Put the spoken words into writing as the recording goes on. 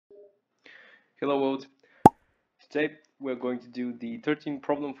Hello world. Today we're going to do the 13th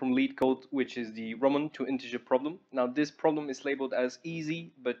problem from LeetCode, which is the Roman to integer problem. Now this problem is labeled as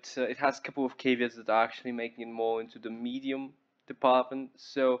easy, but it has a couple of caveats that are actually making it more into the medium department.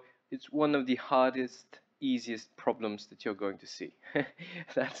 So it's one of the hardest, easiest problems that you're going to see.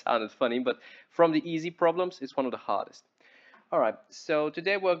 That sounded funny, but from the easy problems, it's one of the hardest. Alright, so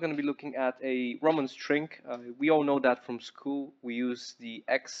today we're going to be looking at a Roman string. We all know that from school. We use the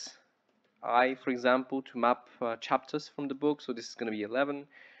X for example, to map chapters from the book. So this is going to be 11.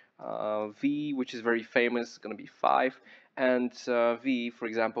 V, which is very famous, is going to be 5. And V, for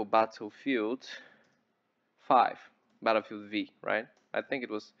example, Battlefield 5. Battlefield V, right? I think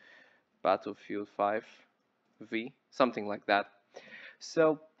it was Battlefield 5 V, something like that.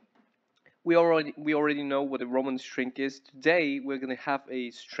 So we already know what a Roman string is. Today we're going to have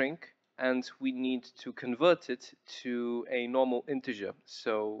a string and we need to convert it to a normal integer.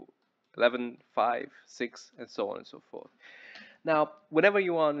 So 11, 5, 6, and so on and so forth. Now, whenever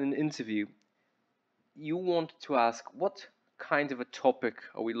you are in an interview, you want to ask what kind of a topic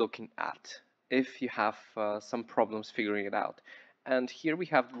are we looking at if you have some problems figuring it out. And here we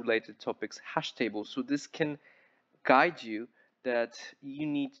have related topics, hash tables. So this can guide you that you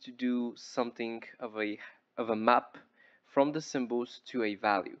need to do something of a map from the symbols to a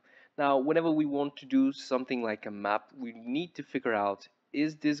value. Now, whenever we want to do something like a map, we need to figure out,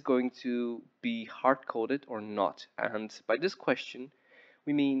 is this going to be hard-coded or not? And by this question,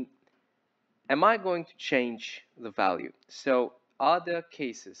 we mean, am I going to change the value? So are there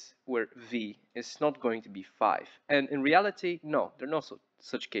cases where V is not going to be 5? And in reality, no, there are no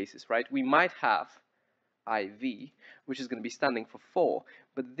such cases, right? We might have IV, which is going to be standing for 4,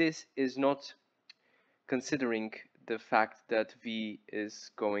 but this is not considering the fact that V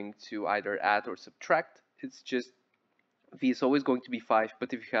is going to either add or subtract. It's just V is always going to be 5,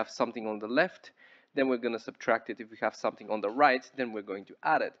 but if you have something on the left, then we're going to subtract it. If we have something on the right, then we're going to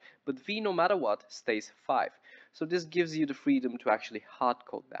add it. But V, no matter what, stays 5. So this gives you the freedom to actually hard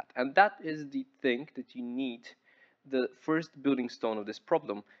code that. And that is the thing that you need, the first building stone of this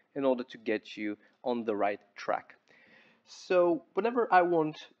problem, in order to get you on the right track. So whenever I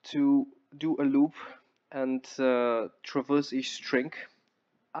want to do a loop and traverse a string,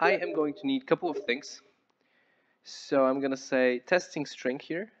 I am going to need a couple of things. So I'm going to say testing string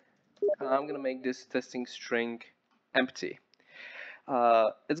here. I'm going to make this testing string empty.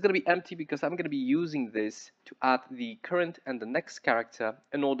 It's going to be empty because I'm going to be using this to add the current and the next character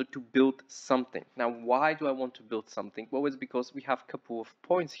in order to build something. Now, why do I want to build something? Well, it's because we have a couple of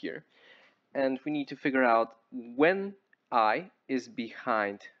points here, and we need to figure out when I is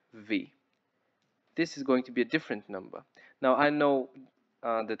behind V. This is going to be a different number. Now, I know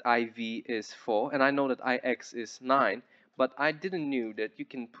that IV is 4, and I know that IX is 9, but I didn't know that you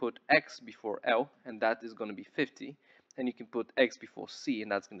can put X before L, and that is going to be 50, and you can put X before C,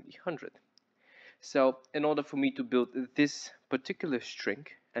 and that's going to be 100. So in order for me to build this particular string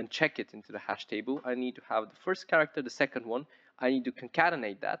and check it into the hash table, I need to have the first character, the second one, I need to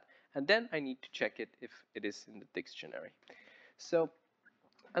concatenate that, and then I need to check it if it is in the dictionary. So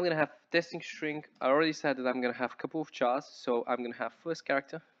I'm going to have testing string. I already said that I'm going to have a couple of chars, so I'm going to have first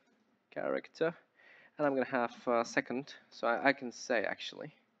character, and I'm going to have second. So I can say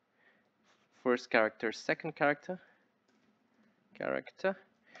actually first character, second character.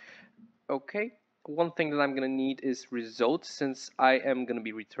 Okay. One thing that I'm going to need is result, since I am going to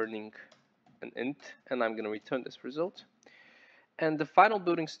be returning an int, and I'm going to return this result. And the final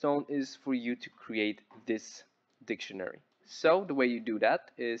building stone is for you to create this dictionary. So the way you do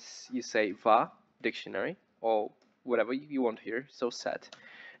that is you say var dictionary, or whatever you want here. So set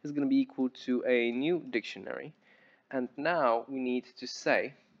is going to be equal to a new dictionary. And now we need to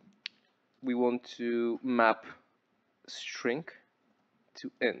say we want to map string to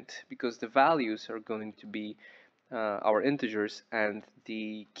int, because the values are going to be our integers and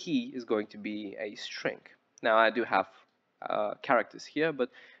the key is going to be a string. Now I do have characters here, but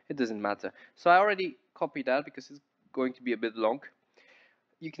it doesn't matter. So I already copied that because it's going to be a bit long.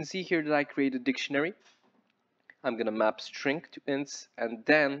 You can see here that I create a dictionary. I'm going to map string to ints, and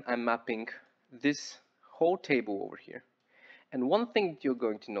then I'm mapping this whole table over here. And one thing that you're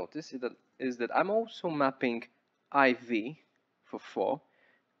going to notice is that I'm also mapping IV for 4,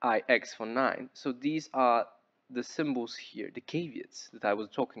 IX for 9. So these are the symbols here, the caveats that I was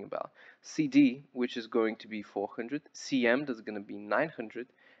talking about. CD, which is going to be 400, CM, that's going to be 900,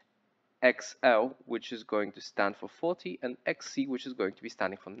 XL, which is going to stand for 40, and XC, which is going to be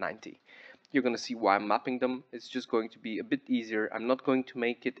standing for 90. You're going to see why I'm mapping them. It's just going to be a bit easier. I'm not going to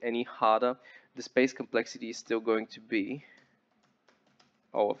make it any harder. The space complexity is still going to be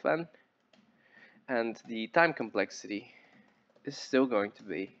O of n. and the time complexity is still going to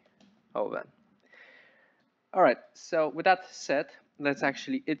be O(n). Alright, so with that said, let's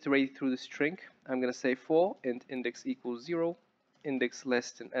actually iterate through the string. I'm going to say for int index equals 0, index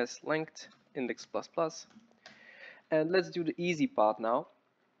less than s length, index plus plus. And let's do the easy part now.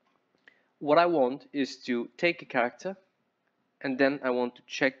 What I want is to take a character, and then I want to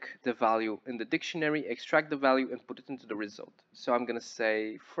check the value in the dictionary, extract the value, and put it into the result. So I'm going to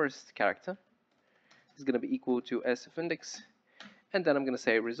say first character is going to be equal to s of index, and then I'm going to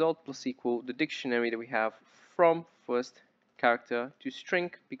say result plus equal the dictionary that we have from first character to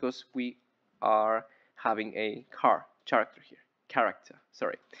string, because we are having a character here.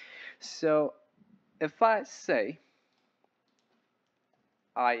 So if I say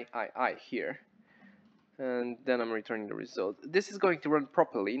I here, and then I'm returning the result, this is going to run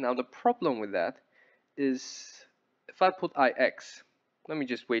properly. Now the problem with that is if I put ix, let me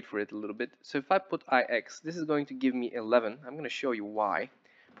just wait for it a little bit. So if I put ix, this is going to give me 11. I'm going to show you why.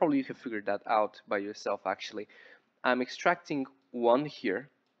 Probably you can figure that out by yourself actually. I'm extracting 1 here,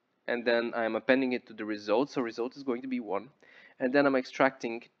 and then I'm appending it to the result, so result is going to be 1. And then I'm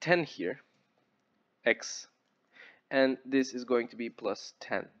extracting 10 here, x, and this is going to be plus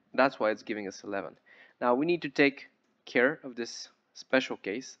 10. That's why it's giving us 11. Now we need to take care of this special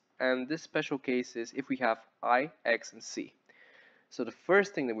case, and this special case is if we have I, x, and c. So the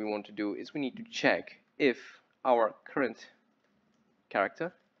first thing that we want to do is we need to check if our current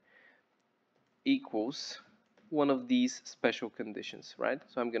character equals one of these special conditions, right?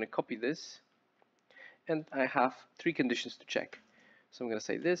 So I'm going to copy this, and I have 3 conditions to check. So I'm going to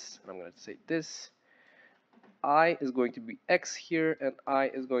say this, and I'm going to say this. I is going to be x here, and I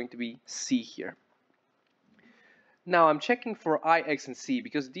is going to be c here. Now I'm checking for I, x, and c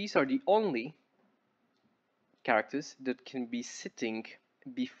because these are the only characters that can be sitting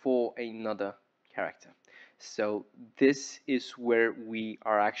before another character. So this is where we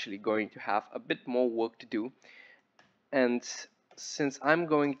are actually going to have a bit more work to do. And since I'm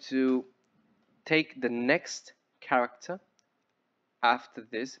going to take the next character after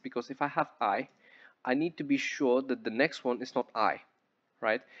this, because if I have I need to be sure that the next one is not I,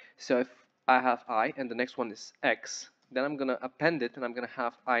 right? So if I have I and the next one is x, then I'm going to append it and I'm going to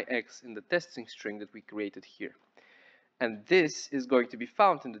have ix in the testing string that we created here. And this is going to be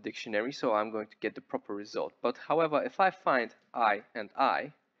found in the dictionary, so I'm going to get the proper result. But however, if I find I and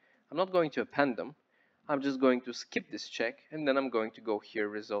I'm not going to append them. I'm just going to skip this check, and then I'm going to go here,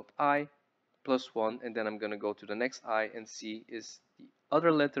 result I plus 1, and then I'm going to go to the next I, and C is the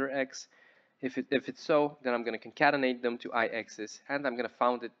other letter X. If it's so, then I'm going to concatenate them to IX's, and I'm going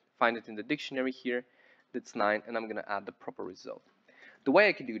to find it in the dictionary here. That's 9, and I'm going to add the proper result. The way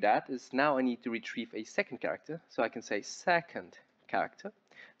I can do that is now I need to retrieve a second character, so I can say second character.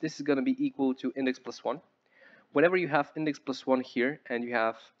 This is going to be equal to index plus 1. Whenever you have index plus 1 here and you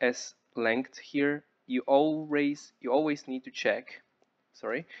have s length here, you always need to check.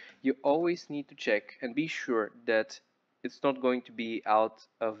 You always need to check and be sure that it's not going to be out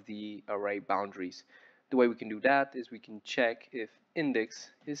of the array boundaries. The way we can do that is we can check if index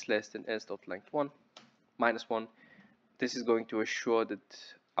is less than s.length 1 minus 1. This is going to assure that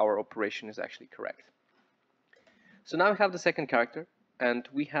our operation is actually correct. So now we have the second character, and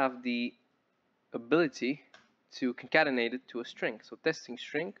we have the ability to concatenate it to a string. So testing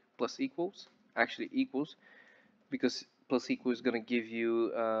string plus equals, actually equals, because plus equal is going to give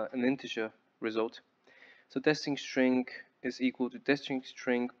you an integer result. So testing string is equal to testing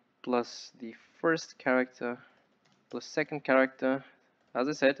string plus the first character plus second character. As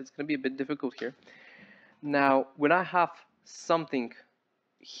I said, it's going to be a bit difficult here. Now, when I have something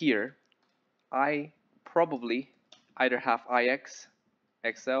here, I probably either have IX,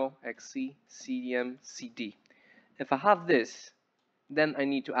 XL, XC, CDM, CD. If I have this, then I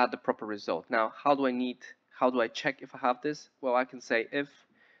need to add the proper result. Now, how do I check if I have this? Well, I can say if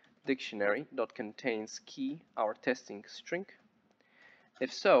dictionary.contains key, our testing string.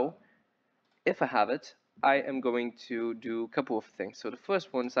 If so, if I have it, I am going to do a couple of things. So the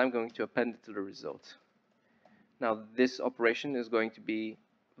first one is I'm going to append it to the result. Now, this operation is going to be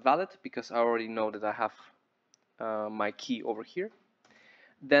valid because I already know that I have my key over here.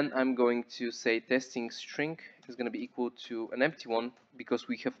 Then I'm going to say testing string is going to be equal to an empty one because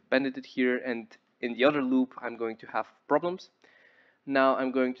we have appended it here, and in the other loop I'm going to have problems. Now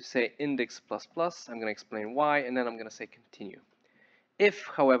I'm going to say index plus plus, I'm going to explain why, and then I'm going to say continue. If,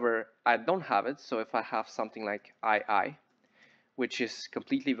 however, I don't have it, so if I have something like II, which is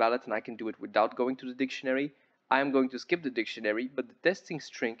completely valid and I can do it without going to the dictionary, I'm going to skip the dictionary, but the testing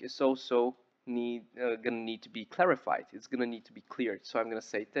string is also gonna need to be clarified. It's gonna need to be cleared. So I'm gonna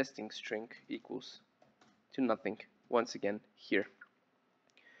say testing string equals to nothing once again here.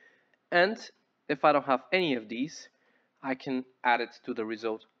 And if I don't have any of these, I can add it to the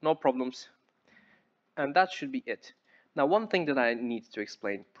result, no problems. And that should be it. Now, one thing that I need to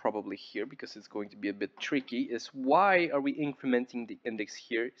explain probably here, because it's going to be a bit tricky, is why are we incrementing the index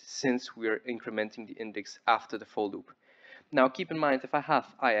here since we are incrementing the index after the for loop? Now, keep in mind, if I have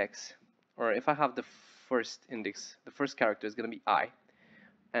ix, or if I have the first index, the first character is going to be I,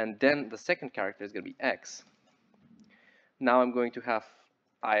 and then the second character is going to be x. Now I'm going to have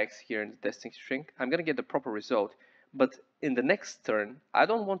ix here in the testing string. I'm going to get the proper result, but in the next turn, I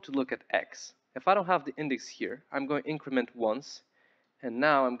don't want to look at x. If I don't have the index here, I'm going to increment once, and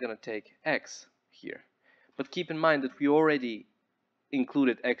now I'm going to take x here. But keep in mind that we already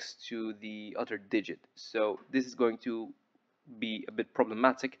included x to the other digit, so this is going to be a bit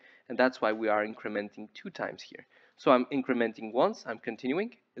problematic, and that's why we are incrementing 2 times here. So I'm incrementing once, I'm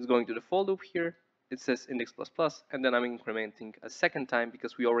continuing, it's going to the for loop here, it says index plus plus, and then I'm incrementing a second time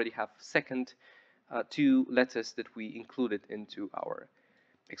because we already have second 2 letters that we included into our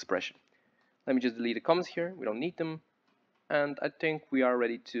expression. Let me just delete the comments here, we don't need them, and I think we are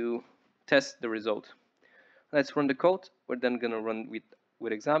ready to test the result. Let's run the code. We're then going to run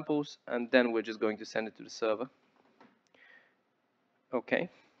with examples, and then we're just going to send it to the server. Okay,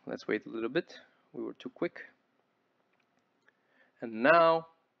 let's wait a little bit. We were too quick. And now,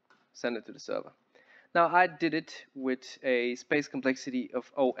 send it to the server. Now, I did it with a space complexity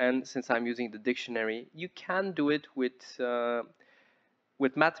of ON since I'm using the dictionary. You can do it with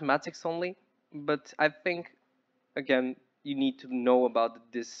mathematics only, but I think, again, you need to know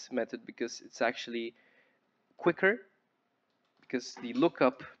about this method because it's actually quicker, because the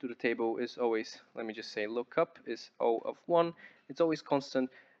lookup to the table is always, let me just say, lookup is O of 1. It's always constant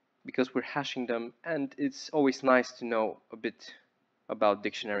because we're hashing them, and it's always nice to know a bit about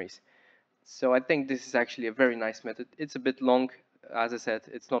dictionaries. So I think this is actually a very nice method. It's a bit long. As I said,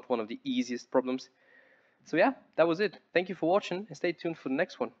 it's not one of the easiest problems. So yeah, that was it. Thank you for watching, and stay tuned for the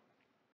next one.